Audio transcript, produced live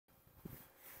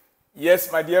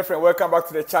Yes, my dear friend, welcome back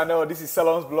to the channel. This is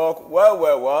Salon's Blog.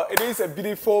 Well. It is a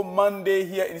beautiful Monday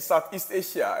here in Southeast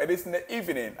Asia. It is in the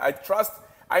evening.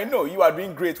 I know you are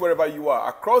doing great wherever you are.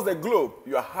 Across the globe,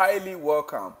 you are highly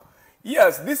welcome.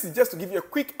 Yes, this is just to give you a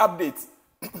quick update.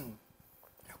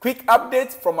 Quick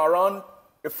update from around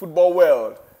the football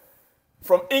world.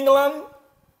 From England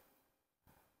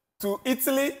to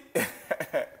Italy,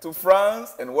 to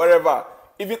France, and wherever.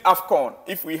 Even AFCON.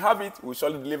 If we have it, we'll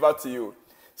surely deliver to you.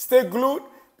 Stay glued,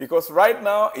 because right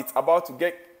now it's about to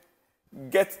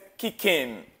get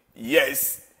kicking.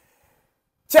 Yes.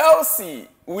 Chelsea,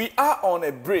 we are on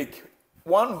a break.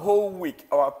 1 whole week.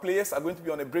 Our players are going to be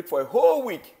on a break for a whole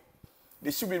week. They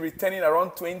should be returning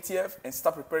around 20th and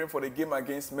start preparing for the game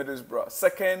against Middlesbrough.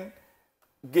 Second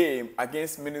game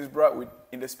against Middlesbrough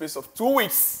in the space of 2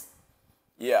 weeks.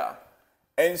 Yeah.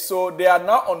 And so they are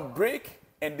now on break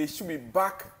and they should be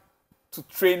back to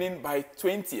training by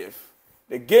 20th.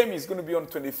 The game is going to be on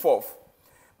 24th.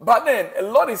 But then, a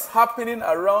lot is happening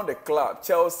around the club,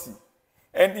 Chelsea.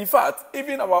 And in fact,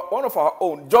 even one of our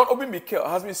own, John Obi Mikel,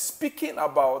 has been speaking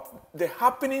about the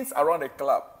happenings around the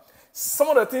club. Some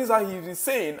of the things that he's been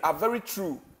saying are very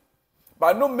true.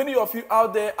 But I know many of you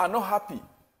out there are not happy.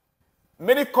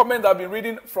 Many comments I've been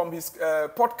reading from his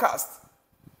podcast,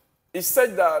 he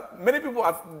said that many people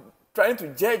are trying to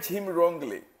judge him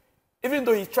wrongly. Even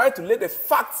though he tried to lay the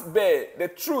facts bare, the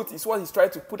truth is what he's trying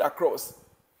to put across.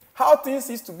 How things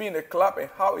used to be in the club and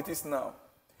how it is now.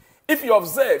 If you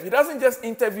observe, he doesn't just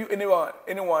interview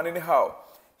anyone anyhow.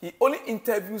 He only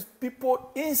interviews people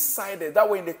inside there, that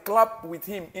were in the club with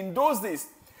him. In those days,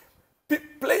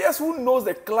 players who knows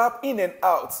the club in and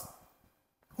out,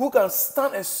 who can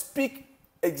stand and speak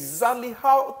exactly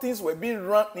how things were being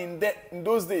run in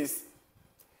those days.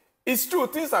 It's true,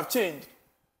 things have changed.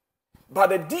 But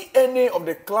the DNA of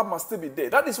the club must still be there.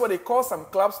 That is what they call some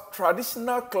clubs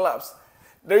traditional clubs.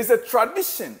 There is a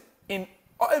tradition in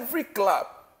every club.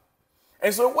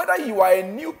 And so whether you are a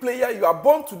new player, you are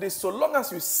born today, so long as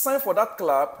you sign for that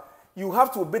club, you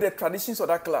have to obey the traditions of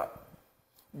that club.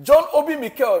 John Obi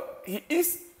Mikel, he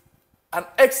is an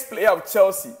ex-player of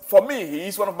Chelsea. For me, he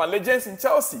is one of my legends in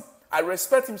Chelsea. I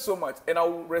respect him so much, and I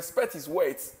will respect his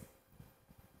words.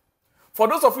 For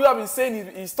those of you who have been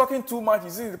saying he's talking too much,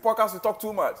 he's in the podcast to talk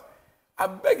too much, I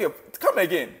beg you, come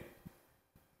again.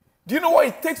 Do you know what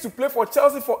it takes to play for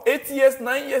Chelsea for 8 years,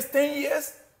 9 years, 10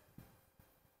 years?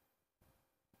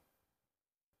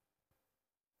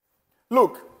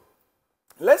 Look,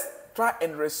 let's try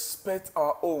and respect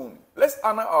our own. Let's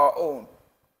honor our own.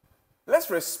 Let's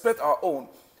respect our own.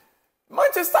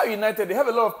 Manchester United, they have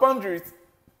a lot of pundits.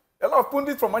 A lot of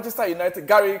pundits from Manchester United,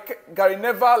 Gary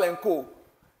Neville and co.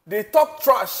 They talk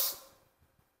trash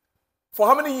for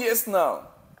how many years now?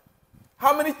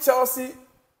 How many Chelsea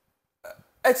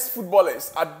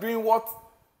ex-footballers are doing what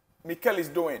Mikel is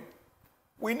doing?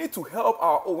 We need to help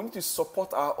our own. We need to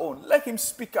support our own. Let him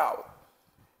speak out.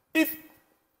 If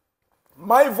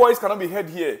my voice cannot be heard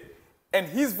here and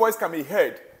his voice can be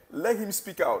heard, let him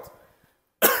speak out.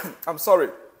 I'm sorry.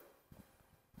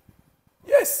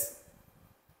 Yes.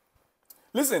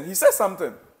 Listen, he said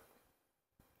something.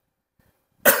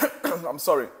 I'm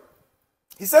sorry.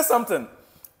 He said something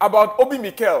about Obi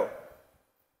Mikel.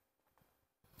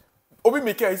 Obi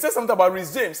Mikel, he said something about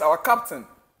Rhys James, our captain.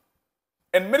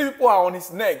 And many people are on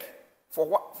his neck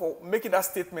for making that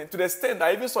statement, to the extent that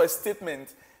I even saw a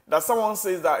statement that someone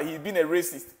says that he's been a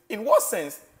racist. In what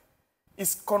sense?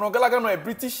 Is Conor Gallargher not a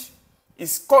British?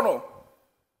 Is Conor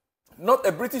not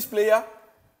a British player?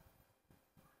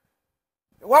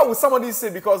 Why would somebody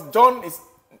say because John is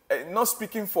not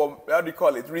speaking for, how do you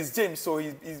call it, Rhys James, so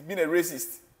he's been a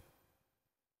racist?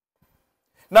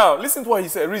 Now, listen to what he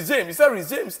said. Rhys James, he said, Rhys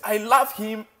James, I love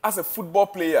him as a football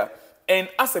player and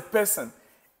as a person.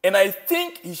 And I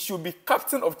think he should be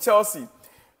captain of Chelsea.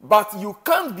 But you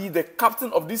can't be the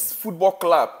captain of this football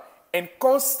club and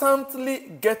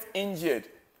constantly get injured.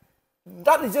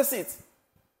 That is just it.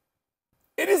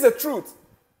 It is the truth.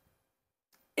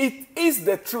 It is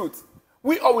the truth.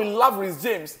 We all will love Rhys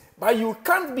James, but you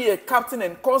can't be a captain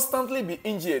and constantly be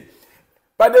injured.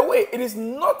 By the way, it is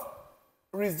not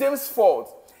Rhys James'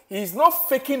 fault. He is not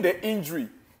faking the injury.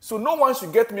 So no one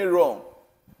should get me wrong.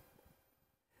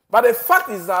 But the fact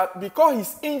is that because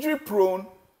he's injury prone,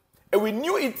 and we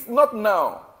knew it not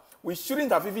now, we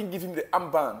shouldn't have even given him the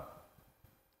armband.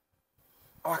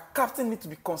 Our captain needs to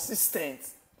be consistent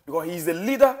because he is the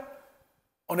leader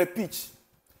on the pitch.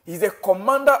 He's the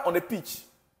commander on the pitch.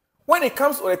 When it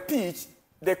comes to the pitch,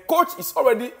 the coach is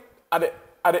already at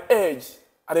the edge,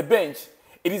 at the bench.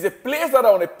 It is the players that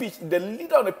are on the pitch, the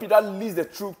leader on the pitch that leads the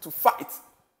troop to fight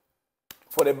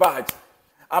for the badge.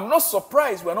 I'm not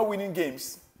surprised we're not winning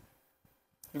games.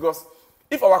 Because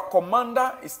if our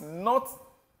commander is not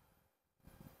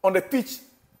on the pitch,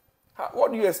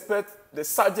 what do you expect the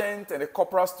sergeant and the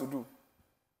corporals to do?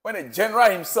 When the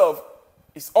general himself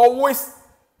is always,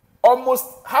 almost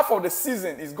half of the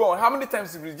season is gone. How many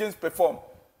times did James perform?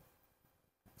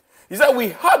 He said we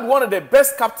had one of the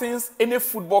best captains any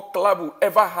football club will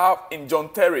ever have in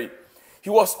John Terry. He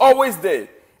was always there.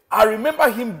 I remember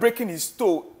him breaking his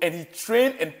toe and he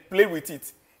trained and played with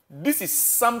it. This is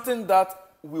something that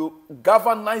will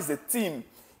galvanize the team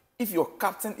if your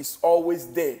captain is always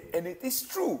there. And it is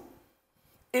true.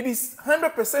 It is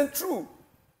 100% true.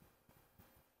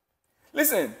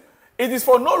 Listen, it is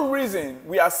for no reason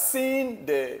we are seeing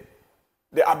the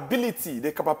ability,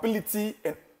 the capability,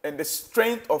 and the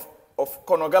strength of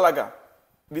Conor Gallargher.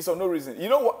 It is for no reason. You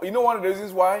know one of the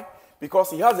reasons why?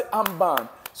 Because he has the armband.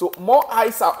 So more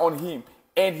eyes are on him.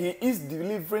 And he is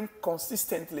delivering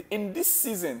consistently. In this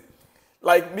season,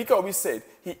 like Mika Obi said,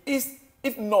 he is,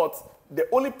 if not, the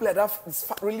only player that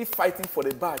is really fighting for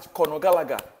the badge, Conor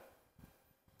Gallargher.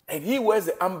 And he wears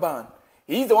the armband.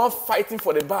 He's the one fighting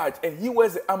for the badge, and he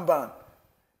wears the armband.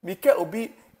 Mika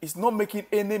Obi is not making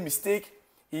any mistake.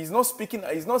 He's not speaking,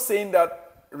 he's not saying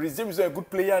that Rizim is not a good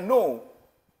player. No.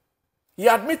 He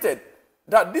admitted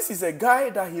that this is a guy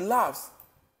that he loves.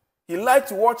 He likes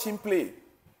to watch him play.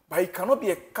 But he cannot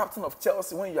be a captain of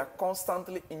Chelsea when you are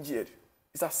constantly injured.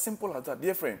 It's as simple as that,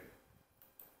 dear friend.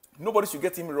 Nobody should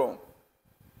get him wrong.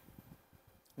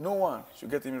 No one should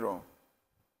get him wrong.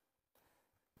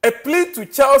 A plea to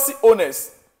Chelsea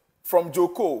owners from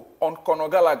Joko on Conor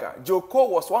Gallargher. Joko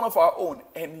was one of our own,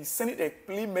 and he sent a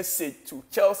plea message to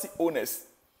Chelsea owners.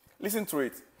 Listen to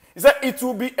it. He said, it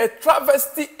will be a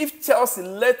travesty if Chelsea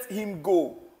let him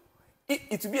go.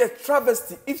 It will be a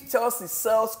travesty if Chelsea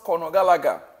sells Conor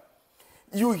Gallargher.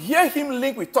 You hear him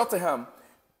linked with Tottenham.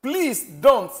 Please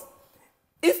don't.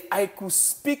 If I could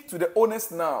speak to the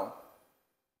owners now,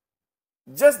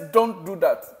 just don't do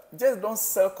that. Just don't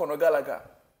sell Conor Gallargher.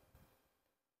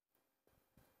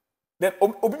 Then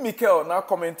Obi Mikel now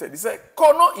commented. He said,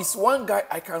 Conor is one guy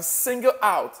I can single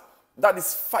out that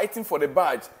is fighting for the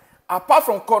badge. Apart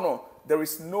from Conor, there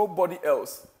is nobody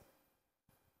else.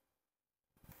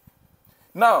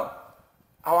 Now,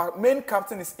 our main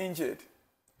captain is injured.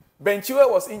 Ben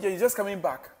Chilwell was injured. He's just coming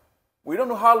back. We don't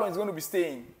know how long he's going to be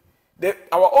staying.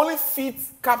 Our only fit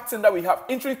captain that we have,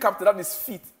 interim captain that is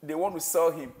fit, they want to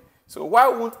sell him. So why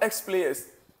won't ex-players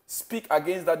speak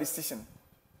against that decision?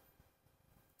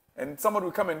 And somebody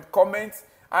will come and comment.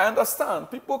 I understand.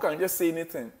 People can just say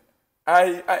anything.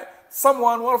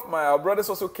 One of my brothers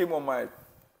also came on my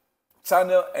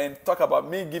channel and talked about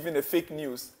me giving a fake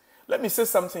news. Let me say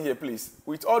something here, please,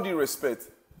 with all due respect.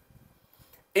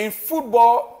 In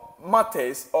football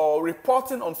matters or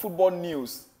reporting on football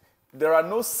news, there are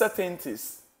no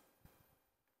certainties.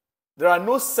 There are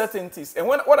no certainties. And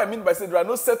what I mean by saying there are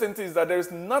no certainties is that there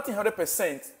is nothing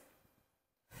 100%.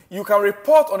 You can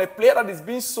report on a player that is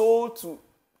being sold to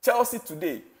Chelsea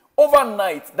today.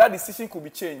 Overnight, that decision could be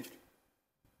changed.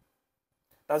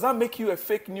 Does that make you a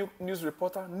fake news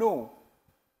reporter? No.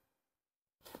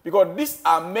 Because these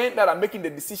are men that are making the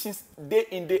decisions day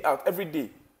in, day out, every day.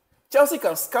 Chelsea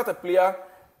can scout a player.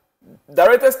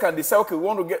 Directors can decide, okay, we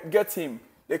want to get him.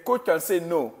 The coach can say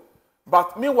no.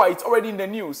 But meanwhile, it's already in the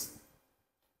news.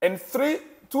 And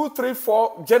 2, 3,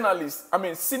 4 journalists,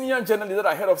 senior journalists that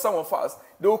are ahead of some of us,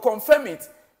 they will confirm it.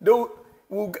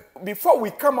 Before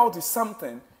we come out with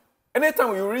something, anytime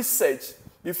we research,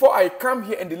 before I come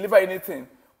here and deliver anything,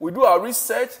 we do our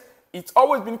research. It's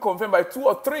always been confirmed by 2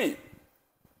 or 3.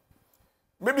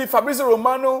 Maybe Fabrizio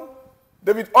Romano,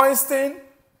 David Ornstein.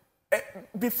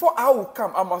 Before I will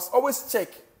come, I must always check.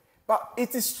 But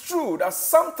it is true that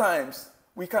sometimes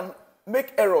we can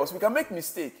make errors, we can make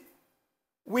mistakes.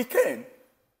 We can.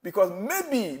 Because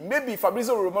maybe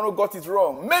Fabrizio Romano got it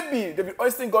wrong. Maybe David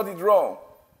Ornstein got it wrong.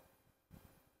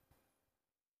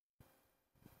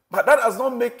 But that does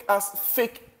not make us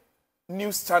fake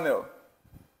news channel.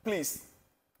 Please.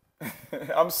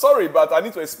 I'm sorry, but I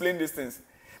need to explain these things.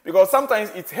 Because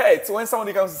sometimes it hurts when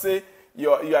somebody comes to say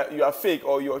you are fake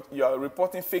or you are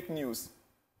reporting fake news.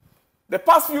 The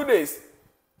past few days,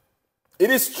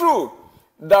 it is true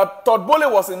that Todd Boehly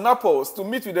was in Naples to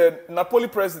meet with the Napoli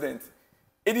president.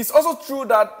 It is also true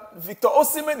that Victor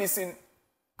Osimhen is in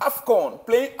AFCON,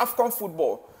 playing AFCON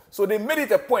football. So they made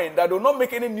it a point that they will not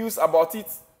make any news about it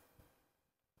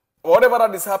or whatever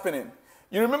that is happening.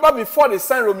 You remember before they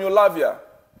signed Romeo Lavia?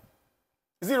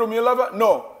 Is it Romeo Lavia?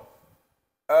 No.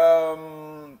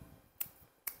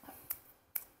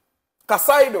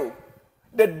 Casaido.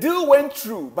 The deal went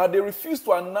through, but they refused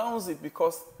to announce it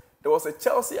because there was a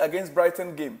Chelsea against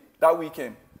Brighton game that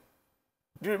weekend.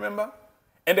 Do you remember?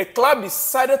 And the club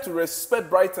decided to respect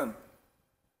Brighton.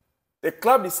 The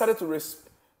club decided to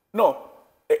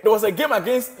there was a game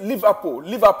against Liverpool.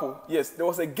 Yes, there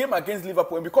was a game against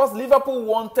Liverpool. And because Liverpool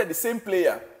wanted the same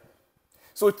player,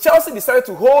 so Chelsea decided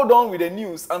to hold on with the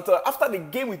news until after the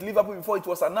game with Liverpool before it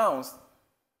was announced.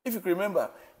 If you can remember,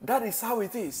 that is how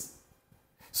it is.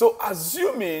 So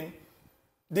assuming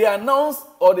they announced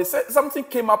or they said something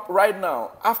came up right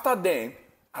now after then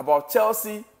about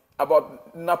Chelsea,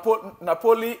 about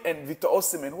Napoli and Victor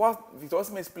Osimhen. What Victor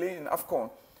Osimhen is playing in AFCON.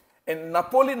 And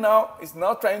Napoli now is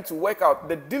trying to work out.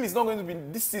 The deal is not going to be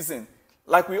this season.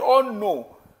 Like we all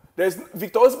know,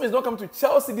 Victor Osimhen is not coming to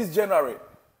Chelsea this January.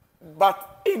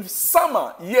 But in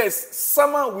summer, yes,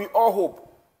 summer we all hope.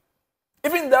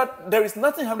 Even that, there is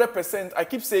nothing 100%, I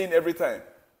keep saying every time.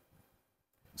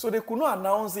 So they could not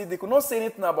announce it, they could not say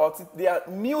anything about it. They are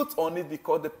mute on it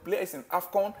because the player is in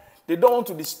AFCON. They don't want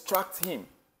to distract him.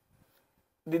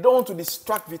 They don't want to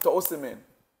distract Victor Osimhen.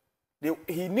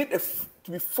 He needs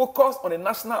to be focused on a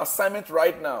national assignment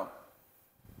right now.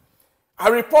 I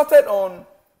reported on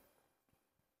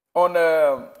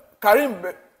Karim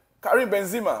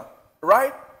Benzema,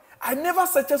 right? I never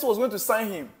said Chelsea was going to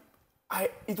sign him.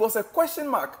 It was a question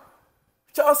mark.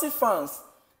 Chelsea fans,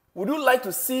 would you like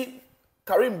to see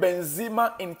Karim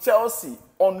Benzema in Chelsea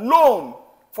on loan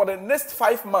for the next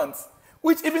 5 months?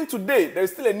 Which even today, there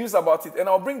is still a news about it. And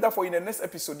I'll bring that for you in the next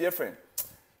episode, dear friend.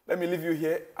 Let me leave you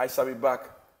here. I shall be back.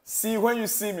 See you when you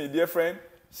see me, dear friend.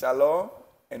 Shalom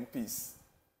and peace.